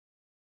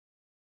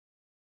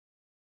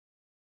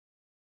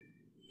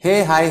Hey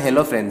hi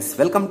hello friends,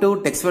 welcome to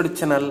tax word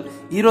channel.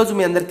 ఈ రోజు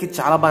మీ అందరికి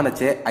చాలా బాగా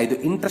నచ్చే 5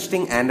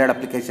 ఇంట్రెస్టింగ్ ఆండ్రాయిడ్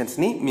అప్లికేషన్స్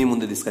ని మీ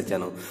ముందు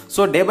తీసుకొచ్చాను.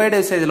 So day by day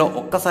usage లో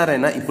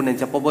ఒక్కసారైనా ఇప్పుడు నేను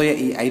చెప్పబోయే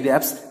ఈ 5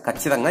 యాప్స్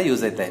ఖచ్చితంగా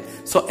యూజ్ అవుతాయి.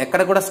 సో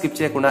ఎక్కడ కూడా స్కిప్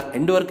చేయకుండా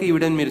ఎండ్ వరకు ఈ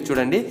వీడియోని మీరు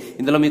చూడండి.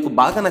 ఇందులో మీకు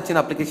బాగా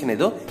నచ్చిన అప్లికేషన్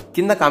ఏదో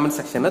కింద కామెంట్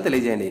సెక్షన్ లో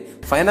తెలియజేయండి.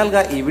 ఫైనల్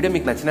గా ఈ వీడియో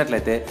మీకు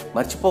నచ్చినట్లయితే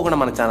మర్చిపోకుండా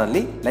మన ఛానల్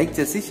ని లైక్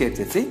చేసి షేర్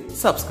చేసి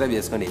సబ్స్క్రైబ్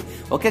చేసుకోండి.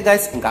 ఓకే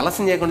గైస్, ఇంకా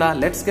ఆలస్యం చేయకుండా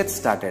లెట్స్ గెట్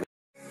స్టార్టెడ్.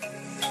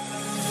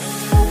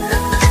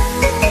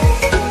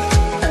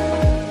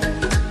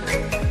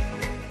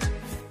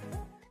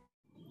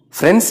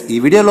 ఫ్రెండ్స్, ఈ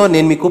వీడియోలో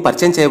నేను మీకు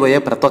పరిచయం చేయబోయే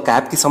ప్రతి ఒక్క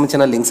యాప్ కి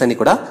సంబంధించిన లింక్స్ అన్ని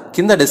కూడా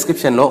కింద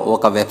డిస్క్రిప్షన్ లో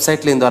ఒక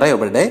వెబ్సైట్ లింక్ ద్వారా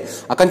ఇవ్వబడ్డాయి.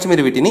 అక్కడి నుంచి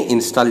మీరు వీటిని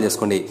ఇన్స్టాల్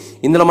చేసుకోండి.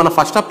 ఇందులో మన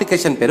ఫస్ట్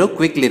అప్లికేషన్ పేరు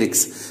క్విక్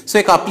లిరిక్స్. సో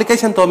ఈ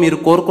అప్లికేషన్ తో మీరు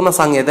కోరుకున్న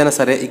సాంగ్ ఏదైనా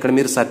సరే ఇక్కడ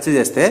మీరు సెర్చ్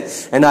చేస్తే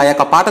అండ్ ఆ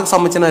యొక్క పాటకు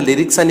సంబంధించిన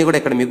లిరిక్స్ అన్ని కూడా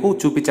ఇక్కడ మీకు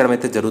చూపించడం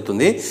అయితే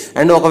జరుగుతుంది.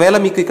 అండ్ ఒకవేళ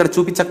మీకు ఇక్కడ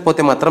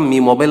చూపించకపోతే మాత్రం మీ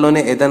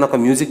మొబైల్లోనే ఏదైనా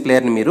ఒక మ్యూజిక్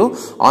ప్లేయర్ ని మీరు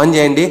ఆన్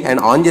చేయండి.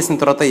 అండ్ ఆన్ చేసిన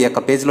తర్వాత ఈ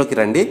యొక్క పేజ్ లోకి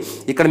రండి.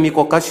 ఇక్కడ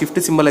మీకు ఒక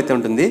షిఫ్ట్ సింబల్ అయితే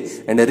ఉంటుంది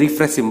అండ్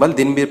రిఫ్రెష్ సింబల్.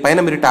 దీని పైన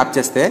మీరు ట్యాప్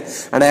చేస్తే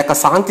అండ్ ఆ యొక్క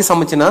సాంగ్ కి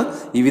సంబంధించిన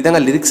ఈ విధంగా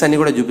లిరిక్స్ అన్ని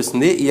కూడా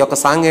చూపిస్తుంది. ఈ యొక్క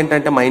సాంగ్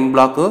ఏంటంటే మైండ్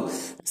బ్లాక్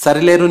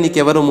సరిలేరు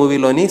నీకెవరు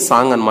మూవీలోని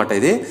సాంగ్ అనమాట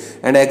ఇది.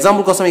 అండ్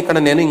ఎగ్జాంపుల్ కోసం ఇక్కడ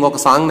నేను ఇంకొక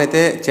సాంగ్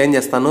అయితే చేంజ్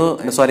చేస్తాను.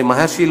 సారీ,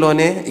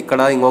 మహర్షిలోనే ఇక్కడ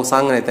ఇంకొక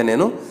సాంగ్ అయితే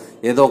నేను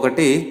ఏదో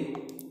ఒకటి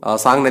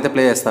సాంగ్ అయితే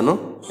ప్లే చేస్తాను.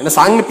 అండ్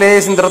సాంగ్ ని ప్లే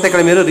చేసిన తర్వాత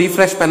ఇక్కడ మీరు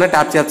రిఫ్రెష్ పైన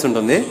ట్యాప్ చేయాల్సి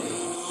ఉంటుంది.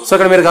 సో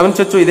ఇక్కడ మీరు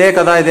గమనించవచ్చు,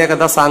 ఇదే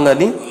కదా సాంగ్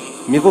అని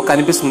మీకు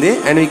కనిపిస్తుంది.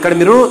 అండ్ ఇక్కడ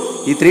మీరు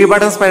ఈ 3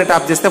 బటన్స్ పైన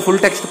ట్యాప్ చేస్తే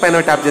ఫుల్ టెక్స్ట్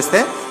పైన ట్యాప్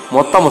చేస్తే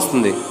మొత్తం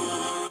వస్తుంది.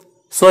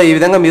 సో ఈ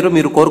విధంగా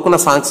మీరు కోరుకున్న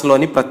సాంగ్స్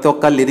లోని ప్రతి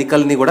ఒక్క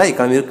లిరికల్ ని కూడా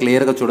ఇక్కడ మీరు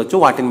క్లియర్ గా చూడొచ్చు.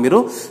 వాటిని మీరు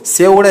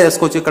సేవ్ కూడా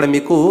చేసుకోవచ్చు. ఇక్కడ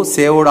మీకు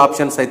సేవ్డ్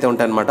ఆప్షన్స్ అయితే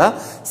ఉంటాయి అనమాట.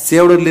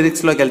 సేవ్డ్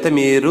లిరిక్స్ లోకి వెళ్తే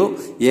మీరు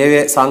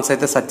ఏవే సాంగ్స్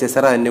అయితే సెర్చ్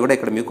చేశారో అన్ని కూడా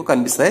ఇక్కడ మీకు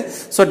కనిపిస్తాయి.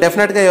 సో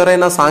డెఫినెట్ గా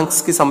ఎవరైనా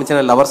సాంగ్స్ కి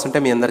సంబంధించిన లవర్స్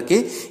ఉంటే మీ అందరికి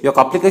ఈ యొక్క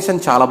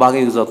అప్లికేషన్ చాలా బాగా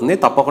యూజ్ అవుతుంది.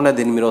 తప్పకుండా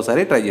దీన్ని మీరు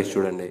ఒకసారి ట్రై చేసి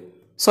చూడండి.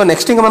 సో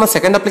నెక్స్ట్ ఇంకా మన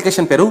సెకండ్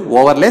అప్లికేషన్ పేరు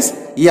ఓవర్లెస్.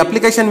 ఈ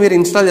అప్లికేషన్ మీరు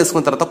ఇన్స్టాల్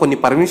చేసుకున్న తర్వాత కొన్ని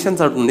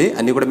పర్మిషన్స్ ఉంటుంది,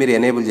 అన్ని కూడా మీరు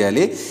ఎనేబుల్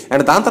చేయాలి.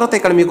 అండ్ దాని తర్వాత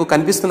ఇక్కడ మీకు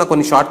కనిపిస్తున్న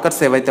కొన్ని షార్ట్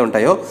కట్స్ ఏవైతే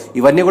ఉంటాయో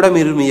ఇవన్నీ కూడా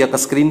మీరు మీ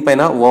యొక్క స్క్రీన్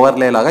పైన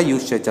ఓవర్లే లాగా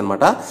యూజ్ చేయొచ్చు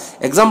అనమాట.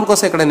 ఎగ్జాంపుల్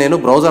కోసం ఇక్కడ నేను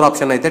బ్రౌజర్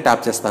ఆప్షన్ అయితే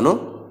ట్యాప్ చేస్తాను.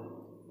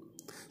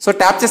 సో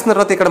ట్యాప్ చేసిన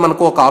తర్వాత ఇక్కడ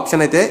మనకు ఒక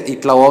ఆప్షన్ అయితే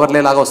ఇట్లా ఓవర్లే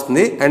లాగా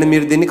వస్తుంది. అండ్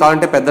మీరు దీన్ని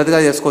కావాలంటే పెద్దదిగా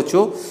చేసుకోవచ్చు,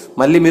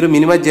 మళ్ళీ మీరు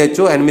మినిమైజ్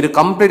చేయొచ్చు అండ్ మీరు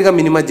కంప్లీట్ గా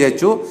మినిమైజ్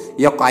చేయొచ్చు.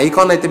 ఈ యొక్క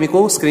ఐకాన్ అయితే మీకు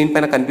స్క్రీన్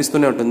పైన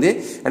కనిపిస్తూనే ఉంటుంది.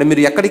 అండ్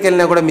మీరు ఎక్కడికి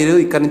వెళ్ళినా కూడా మీరు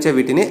ఇక్కడ నుంచే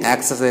వీటిని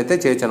యాక్సెస్ అయితే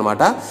చేయొచ్చు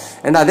అనమాట.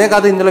 అండ్ అదే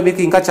కాదు, ఇందులో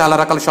మీకు ఇంకా చాలా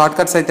రకాల షార్ట్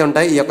కట్స్ అయితే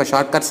ఉంటాయి. ఈ యొక్క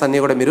షార్ట్ కట్స్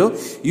అన్ని కూడా మీరు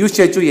యూజ్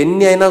చేయొచ్చు.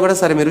 ఎన్ని అయినా కూడా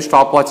సరే మీరు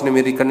స్టాప్ వాచ్ ని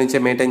మీరు ఇక్కడ నుంచే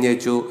మెయింటైన్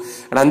చేయొచ్చు.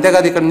 అండ్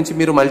అంతేకాదు ఇక్కడ నుంచి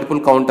మీరు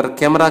మల్టిపుల్ కౌంటర్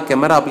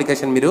కెమెరా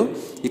అప్లికేషన్ మీరు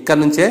ఇక్కడ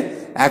నుంచే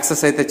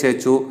యాక్సెస్ అయితే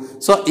చేయొచ్చు.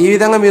 సో ఈ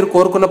విధంగా మీరు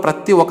కోరుకున్న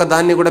ప్రతి ఒక్క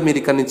దాన్ని కూడా మీరు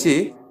ఇక్కడ నుంచి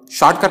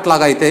షార్ట్ కట్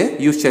లాగా అయితే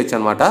యూజ్ చేయొచ్చు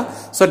అనమాట.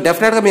 సో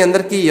డెఫినెట్ గా మీ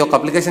అందరికీ ఈ యొక్క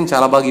అప్లికేషన్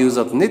చాలా బాగా యూజ్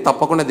అవుతుంది.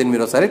 తప్పకుండా దీన్ని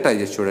మీరు ఒకసారి ట్రై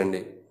చేసి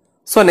చూడండి.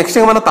 సో నెక్స్ట్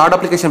మన థర్డ్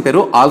అప్లికేషన్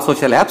పేరు all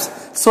social apps.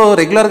 So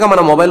regular గా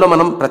మన మొబైల్లో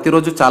మనం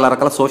ప్రతిరోజు చాలా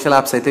రకాల సోషల్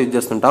యాప్స్ అయితే యూజ్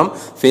చేస్తుంటాం.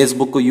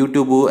 ఫేస్బుక్,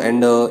 యూట్యూబ్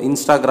అండ్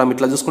ఇన్స్టాగ్రామ్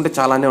ఇట్లా చూసుకుంటే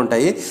చాలానే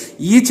ఉంటాయి.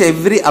 ఈచ్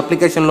ఎవ్రీ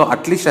అప్లికేషన్ లో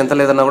అట్లీస్ట్ ఎంత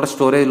లేదన్నా కూడా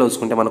స్టోరేజ్ లో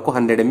చూసుకుంటే మనకు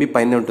 100 MB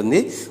పైన ఉంటుంది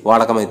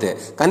వాడకం అయితే.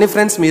 కానీ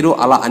ఫ్రెండ్స్, మీరు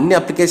అలా అన్ని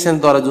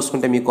అప్లికేషన్ ద్వారా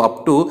చూసుకుంటే మీకు అప్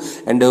టు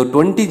అండ్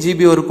 20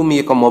 GB వరకు మీ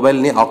యొక్క మొబైల్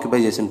ని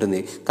ఆక్యుపై చేసి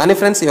ఉంటుంది. కానీ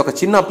ఫ్రెండ్స్, ఈ యొక్క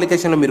చిన్న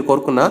అప్లికేషన్ లో మీరు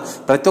కోరుకున్న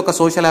ప్రతి ఒక్క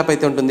సోషల్ యాప్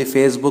అయితే ఉంటుంది.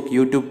 Facebook,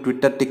 YouTube,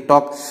 Twitter, tick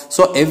talk,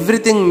 so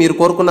everything మీరు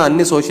కోరుకున్న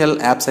అన్ని సోషల్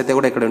యాప్స్ అయితే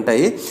కూడా ఇక్కడ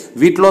ఉంటాయి.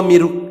 వీటిలో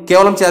మీరు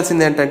కేవలం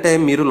చేయాల్సింది ఏంటంటే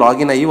మీరు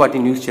లాగిన్ అయ్యి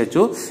వాటిని యూజ్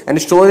చేయొచ్చు. అండ్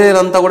స్టోరేజ్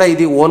అంతా కూడా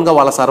ఇది ఓన్ గా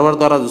వాళ్ళ సర్వర్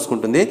ద్వారా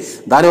చూసుకుంటుంది.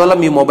 దానివల్ల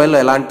మీ మొబైల్లో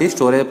ఎలాంటి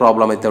స్టోరేజ్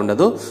ప్రాబ్లం అయితే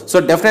ఉండదు. సో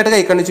డెఫినెట్ గా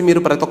ఇక్కడ నుంచి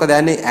మీరు ప్రతి ఒక్క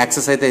దాన్ని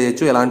యాక్సెస్ అయితే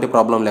చేయొచ్చు ఎలాంటి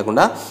ప్రాబ్లం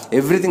లేకుండా.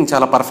 ఎవ్రీథింగ్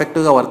చాలా పర్ఫెక్ట్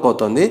గా వర్క్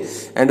అవుతుంది.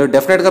 అండ్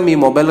డెఫినెట్ గా మీ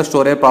మొబైల్లో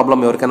స్టోరేజ్ ప్రాబ్లం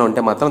ఎవరికైనా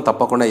ఉంటే మాత్రం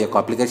తప్పకుండా ఈ యొక్క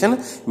అప్లికేషన్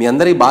మీ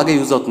అందరికి బాగా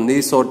యూజ్ అవుతుంది.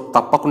 సో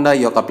తప్పకుండా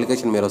ఈ యొక్క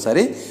అప్లికేషన్ మీరు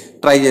ఒకసారి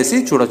ట్రై చేసి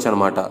చూడొచ్చు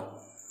అనమాట.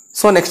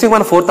 సో నెక్స్ట్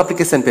మన ఫోర్త్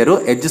అప్లికేషన్ పేరు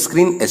ఎడ్జ్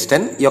స్క్రీన్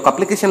S10. ఈ యొక్క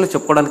అప్లికేషన్ లో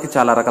చెప్పుకోవడానికి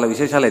చాలా రకాల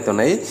విశేషాలు అయితే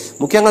ఉన్నాయి.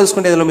 ముఖ్యంగా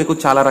చూసుకుంటే ఇందులో మీకు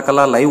చాలా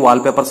రకాల లైవ్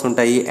వాల్ పేపర్స్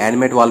ఉంటాయి,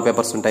 యానిమేట్ వాల్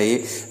పేపర్స్ ఉంటాయి,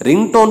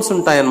 రింగ్ టోన్స్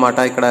ఉంటాయి అనమాట.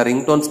 ఇక్కడ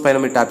రింగ్ టోన్స్ పైన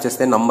మీరు ట్యాప్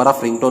చేస్తే నంబర్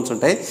ఆఫ్ రింగ్ టోన్స్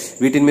ఉంటాయి.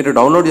 వీటిని మీరు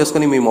డౌన్లోడ్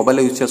చేసుకుని మీ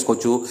మొబైల్లో యూజ్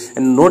చేసుకోవచ్చు.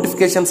 అండ్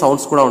నోటిఫికేషన్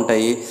సౌండ్స్ కూడా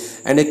ఉంటాయి.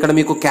 అండ్ ఇక్కడ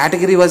మీకు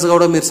కేటగిరీ వైజ్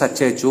కూడా మీరు సెర్చ్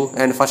చేయొచ్చు.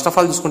 అండ్ ఫస్ట్ ఆఫ్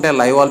ఆల్ చూసుకుంటే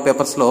లైవ్ వాల్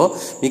పేపర్స్ లో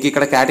మీకు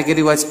ఇక్కడ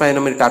కేటగిరీ వైజ్ పైన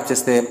మీరు ట్యాప్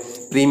చేస్తే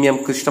premium,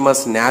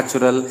 Christmas,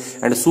 natural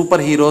and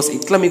super heroes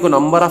ఇట్లా మీకు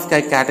నంబర్ ఆఫ్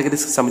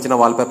కేటగిరీస్ కి సంబంధించిన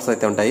వాల్ పేపర్స్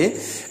అయితే ఉంటాయి.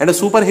 అండ్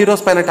సూపర్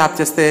హీరోస్ పైన ట్యాప్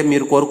చేస్తే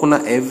మీరు కోరుకున్న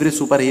ఎవ్రీ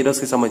సూపర్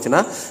హీరోస్ కి సంబంధించిన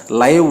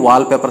లైవ్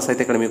వాల్ పేపర్స్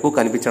అయితే ఇక్కడ మీకు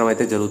కనిపించడం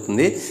అయితే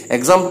జరుగుతుంది.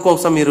 ఎగ్జాంపుల్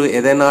కోసం మీరు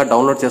ఏదైనా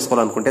డౌన్లోడ్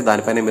చేసుకోవాలనుకుంటే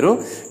దానిపైన మీరు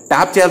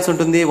ట్యాప్ చేయాల్సి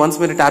ఉంటుంది. వన్స్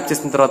మీరు ట్యాప్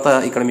చేసిన తర్వాత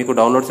ఇక్కడ మీకు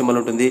డౌన్లోడ్ సింబల్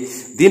ఉంటుంది.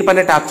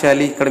 దీనిపైన ట్యాప్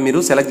చేయాలి. ఇక్కడ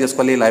మీరు సెలెక్ట్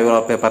చేసుకోవాలి లైవ్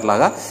వాల్ పేపర్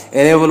లాగా.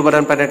 ఎనేబుల్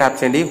బటన్ పైన ట్యాప్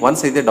చేయండి.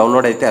 వన్స్ ఇది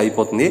డౌన్లోడ్ అయితే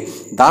అయిపోతుంది.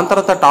 దాని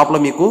తర్వాత టాప్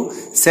లో మీకు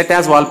సెట్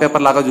యాజ్ వాల్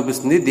పేపర్ లాగా చూపిస్తుంది.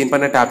 చూపిస్తుంది,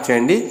 దీనిపైన ట్యాప్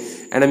చేయండి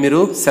అండ్ మీరు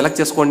సెలెక్ట్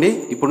చేసుకోండి.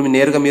 ఇప్పుడు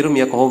నేరుగా మీరు మీ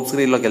యొక్క హోమ్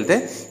స్క్రీన్లోకి వెళ్తే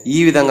ఈ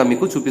విధంగా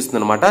మీకు చూపిస్తుంది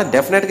అనమాట.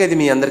 డెఫినెట్గా ఇది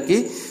మీ అందరికీ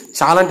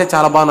చాలా అంటే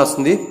చాలా బాగా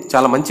వస్తుంది.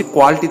 చాలా మంచి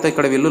క్వాలిటీతో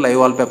ఇక్కడ వీళ్ళు లైవ్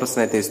వాల్ పేపర్స్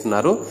అయితే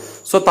ఇస్తున్నారు.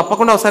 సో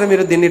తప్పకుండా ఒకసారి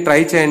మీరు దీన్ని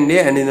ట్రై చేయండి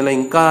అండ్ ఇందులో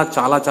ఇంకా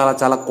చాలా చాలా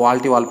చాలా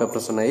క్వాలిటీ వాల్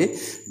పేపర్స్ ఉన్నాయి.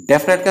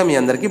 డెఫినెట్గా మీ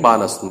అందరికీ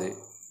బాగా వస్తుంది.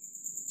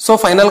 సో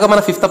ఫైనల్ గా మన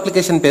ఫిఫ్త్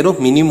అప్లికేషన్ పేరు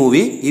మినీ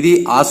మూవీ. ఇది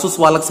ఆసూస్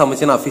వాళ్ళకి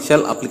సంబంధించిన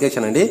అఫీషియల్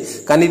అప్లికేషన్ అండి,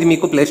 కానీ ఇది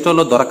మీకు ప్లే స్టోర్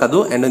లో దొరకదు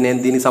అండ్ నేను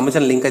దీనికి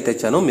సంబంధించిన లింక్ అయితే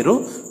ఇచ్చాను, మీరు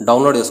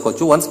డౌన్లోడ్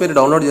చేసుకోవచ్చు. వన్స్ మీరు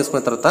డౌన్లోడ్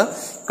చేసుకున్న తర్వాత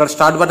ఇక్కడ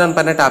స్టార్ట్ బటన్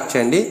పైన ట్యాప్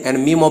చేయండి అండ్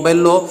మీ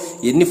మొబైల్లో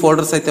ఎన్ని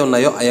ఫోల్డర్స్ అయితే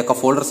ఉన్నాయో ఆ యొక్క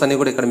ఫోల్డర్స్ అన్ని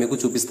కూడా ఇక్కడ మీకు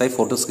చూపిస్తాయి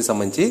ఫొటోస్ కి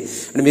సంబంధించి.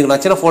 అండ్ మీకు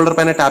నచ్చిన ఫోల్డర్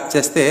పైన ట్యాప్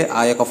చేస్తే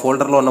ఆ యొక్క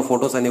ఫోల్డర్ లో ఉన్న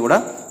ఫొటోస్ అన్ని కూడా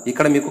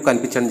ఇక్కడ మీకు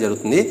కనిపించడం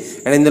జరుగుతుంది.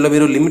 అండ్ ఇందులో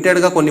మీరు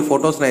లిమిటెడ్ గా కొన్ని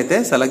ఫొటోస్ అయితే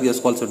సెలెక్ట్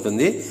చేసుకోవాల్సి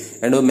ఉంటుంది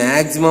అండ్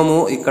మాక్సిమం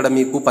ఇక్కడ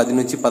మీకు 10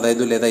 నుంచి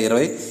 15 లేదా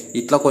 20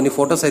 ఇట్లా కొన్ని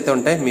ఫొటోస్ అయితే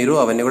ఉంటాయి, మీరు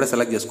అవన్నీ కూడా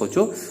సెలెక్ట్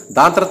చేసుకోవచ్చు.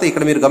 దాని తర్వాత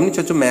ఇక్కడ మీరు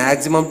గమనించవచ్చు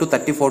మాక్సిమం టు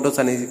 30 ఫొటోస్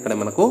అనేది ఇక్కడ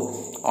మనకు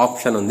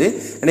ఆప్షన్ ఉంది.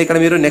 అండ్ ఇక్కడ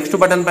మీరు నెక్స్ట్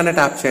బటన్ పైన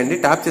ట్యాప్ చేయండి.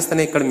 ట్యాప్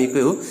చేస్తేనే ఇక్కడ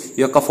మీకు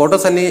ఈ యొక్క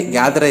ఫొటోస్ అన్ని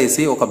గ్యాదర్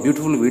చేసి ఒక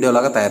బ్యూటిఫుల్ వీడియో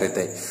లాగా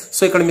తయారవుతాయి.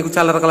 సో ఇక్కడ మీకు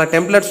చాలా రకాల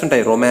టెంప్లెట్స్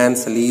ఉంటాయి,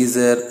 romance,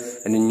 leisure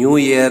and new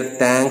year,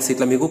 thanks,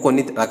 ఇట్లా మీకు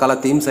కొన్ని రకాల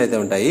థీమ్స్ అయితే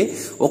ఉంటాయి.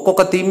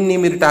 ఒక్కొక్క థీమ్ ని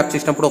మీరు ట్యాప్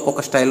చేసినప్పుడు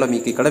ఒక్కొక్క స్టైల్లో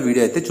మీకు ఇక్కడ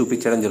వీడియో అయితే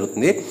చూపించడం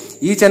జరుగుతుంది.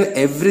 ఈచ్ అండ్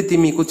ఎవ్రీ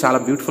థీమ్ మీకు చాలా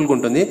బ్యూటిఫుల్ గా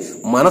ఉంటుంది,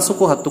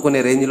 మనసుకు హత్తుకునే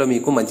రేంజ్ లో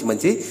మీకు మంచి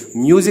మంచి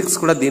మ్యూజిక్స్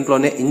కూడా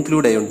దీంట్లోనే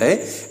ఇంక్లూడ్ అయి ఉంటాయి.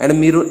 అండ్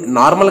మీరు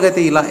నార్మల్ గా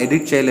అయితే ఇలా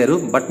ఎడిట్ చేయలేరు,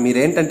 బట్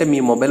మీరేంటంటే మీ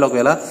మొబైల్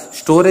ఒకవేళ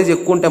స్టోరేజ్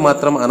ఎక్కువ ఉంటే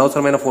మాత్రం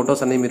అనవసరమైన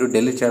ఫొటోస్ అన్ని మీరు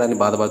డెలీట్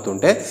చేయడానికి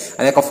బాధపడుతుంటే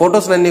ఆ యొక్క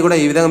ఫొటోస్ అన్ని కూడా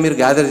ఈ విధంగా మీరు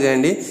గ్యాదర్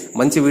చేయండి,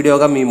 మంచి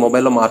వీడియోగా మీ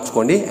మొబైల్లో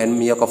మార్చుకోండి అండ్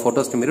మీ యొక్క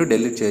ఫొటోస్ ని మీరు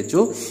డెలీట్ చేయొచ్చు.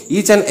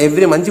 ఈచ్ అండ్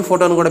ఎవ్రీ మంచి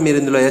ఫోటోను కూడా మీరు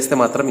ఇందులో వేస్తే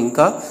మాత్రం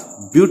ఇంకా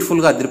బ్యూటిఫుల్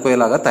గా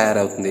అదిరిపోయేలాగా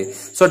తయారవుతుంది.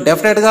 సో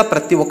డెఫినెట్ గా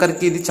ప్రతి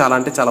ఒక్కరికి ఇది చాలా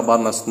అంటే చాలా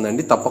బాగా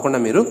నచ్చుతుందండి. తప్పకుండా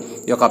మీరు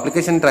ఈ యొక్క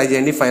అప్లికేషన్ ట్రై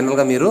చేయండి. ఫైనల్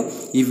గా మీరు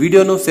ఈ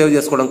వీడియోను సేవ్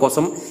చేసుకోవడం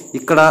కోసం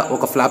ఇక్కడ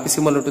ఒక ఫ్లాపీ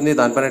సింబల్ ఉంటుంది,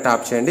 దానిపైన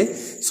ట్యాప్ చేయండి.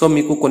 సో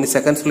మీకు కొన్ని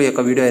సెకండ్స్ లో ఈ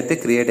యొక్క వీడియో అయితే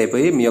క్రియేట్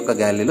అయిపోయి మీ యొక్క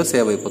గ్యాలరీలో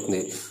సేవ్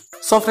అయిపోతుంది.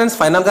 సో ఫ్రెండ్స్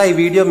ఫైనల్ గా ఈ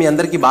వీడియో మీ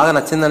అందరికీ బాగా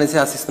నచ్చిందనేసి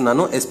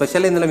ఆశిస్తున్నాను.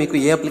 ఎస్పెషల్లీ ఇందులో మీకు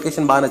ఏ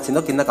అప్లికేషన్ బాగా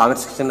నచ్చిందో కింద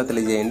కామెంట్ సెక్షన్ లో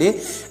తెలియజేయండి.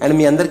 అండ్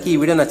మీ అందరికీ ఈ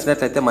వీడియో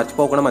నచ్చినట్లయితే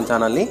మర్చిపోకుండా మన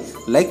ఛానల్ ని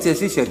లైక్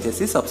చేసి షేర్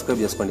చేసి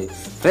సబ్స్క్రైబ్ చేసుకోండి.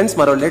 ఫ్రెండ్స్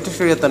మరో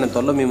లేటెస్ట్ వీడియోతో నేను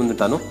త్వరలో మీ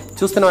ముందుంటాను.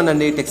 చూస్తూనే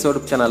ఉండండి tax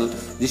YouTube channel.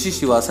 This is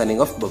Shiva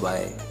signing off.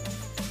 Bye.